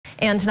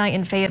And tonight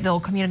in Fayetteville,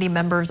 community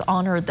members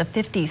honored the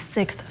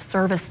 56th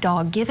service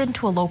dog given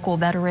to a local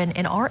veteran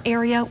in our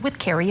area with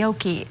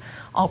karaoke.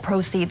 All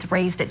proceeds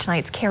raised at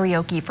tonight's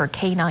Karaoke for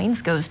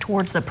Canines goes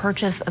towards the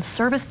purchase of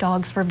service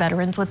dogs for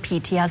veterans with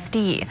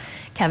PTSD.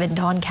 Kevin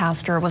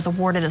Doncaster was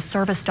awarded a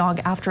service dog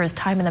after his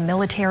time in the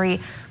military,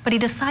 but he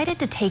decided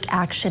to take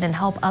action and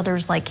help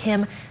others like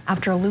him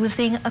after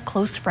losing a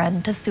close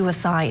friend to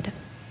suicide.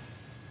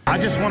 I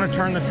just want to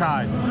turn the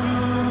tide,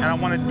 and I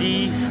want to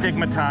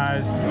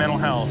destigmatize mental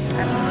health.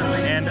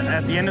 Absolutely. And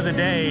at the end of the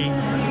day,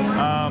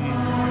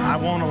 I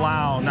won't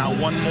allow not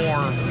one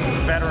more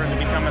veteran to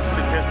become a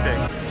statistic.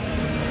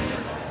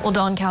 Well,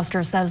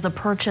 Doncaster says the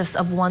purchase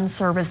of one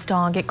service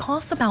dog, it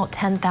costs about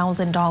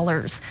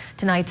 $10,000.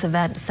 Tonight's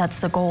event sets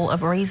the goal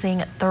of raising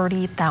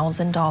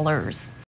 $30,000.